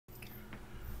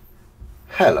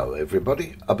Hello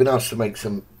everybody, I've been asked to make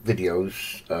some videos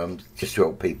just to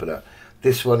help people out.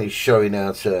 This one is showing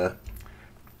how to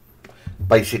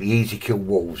basically easy kill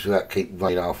wolves without keep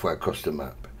running halfway across the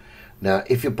map. Now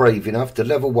if you're brave enough, the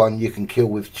level 1 you can kill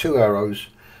with 2 arrows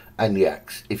and the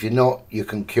axe. If you're not, you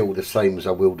can kill the same as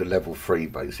I will the level 3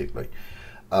 basically.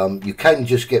 You can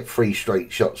just get 3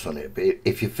 straight shots on it, but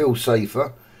if you feel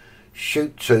safer,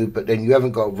 shoot 2, but then you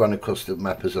haven't got to run across the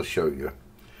map as I show you.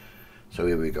 So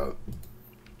here we go.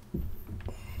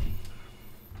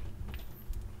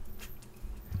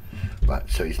 Right,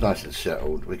 so he's nice and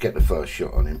settled. We get the first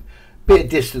shot on him. Bit of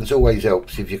distance always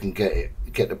helps if you can get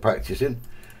the practice in.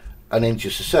 And then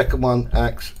just the second one,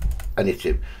 axe, and hit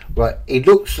him. Right, he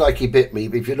looks like he bit me,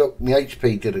 but if you look, my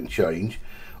HP didn't change.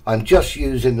 I'm just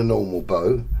using the normal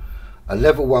bow. A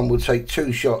level 1 will take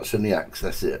 2 shots and the axe,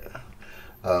 that's it.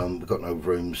 We've got no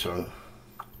room, so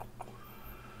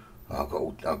I've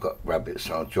got rabbits,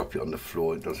 so I'll drop it on the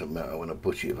floor. It doesn't matter when I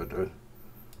push it if I do.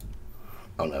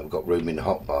 Oh no, we've got room in the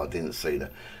hotbar, I didn't see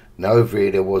that. Now over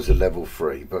here there was a level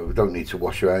 3, but we don't need to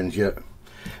wash our hands yet.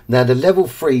 Now the level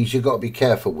 3s you've got to be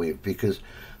careful with, because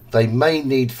they may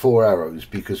need 4 arrows,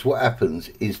 because what happens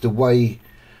is the way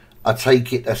I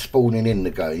take it they're spawning in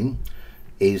the game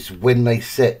is when they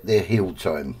set their heal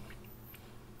time.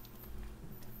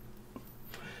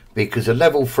 Because a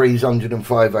level 3 is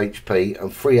 105 HP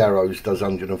and 3 arrows does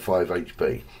 105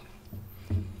 HP.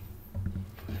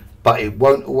 But it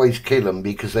won't always kill them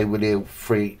because they will heal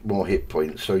 3 more hit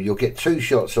points. So you'll get 2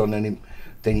 shots on him,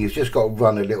 then you've just got to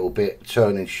run a little bit,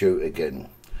 turn and shoot again.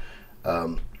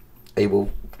 He will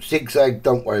zigzag,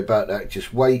 don't worry about that,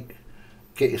 just wait,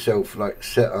 get yourself like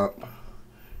set up,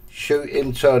 shoot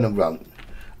him, turn and run,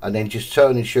 and then just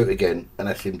turn and shoot again, and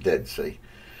that's him dead, see.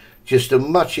 Just a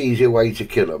much easier way to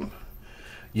kill him.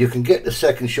 You can get the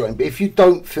second shot in, but if you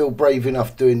don't feel brave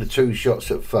enough doing the 2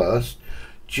 shots at first,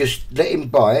 just let him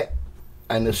bite,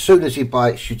 and as soon as he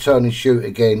bites you turn and shoot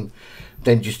again,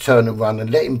 then just turn and run and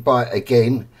let him bite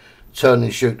again, turn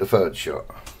and shoot the 3rd shot.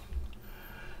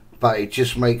 But it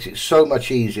just makes it so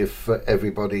much easier for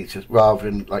everybody to, rather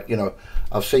than, like, you know,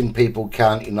 I've seen people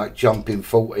counting, like jumping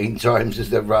 14 times as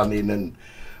they're running and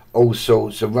all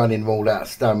sorts of running all out of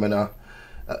stamina,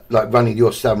 like running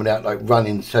your stamina out, like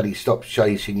running until he stops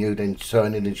chasing you, then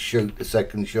turning and shoot the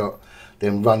 2nd shot,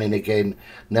 then running again.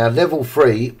 Now level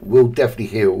 3 will definitely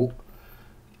heal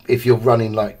if you're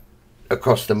running like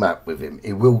across the map with him.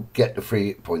 It will get the 3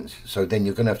 hit points, so then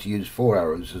you're going to have to use 4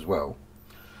 arrows as well,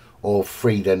 or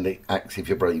 3 then the axe if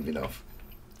you're brave enough.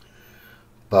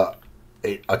 But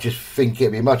I just think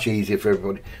it'd be much easier for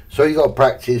everybody. So you got to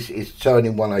practice is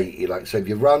turning 180, like, so if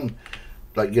you run,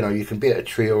 like, you know, you can be at a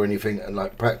tree or anything and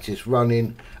like practice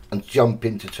running and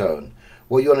jumping to turn.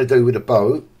 What you want to do with a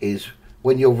bow is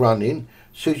when you're running,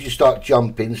 as soon as you start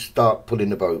jumping, start pulling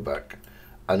the bow back,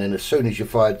 and then as soon as you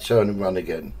fire, turn and run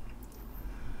again.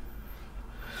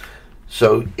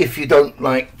 So if you don't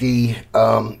like the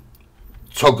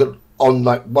toggle on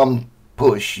like one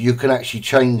push, you can actually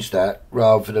change that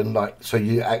rather than like, so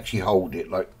you actually hold it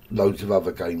like loads of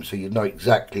other games, so you know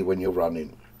exactly when you're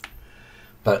running.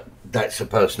 But that's a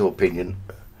personal opinion.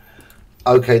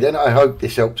 Okay then, I hope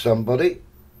this helps somebody.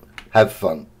 Have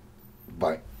fun.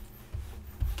 Bye.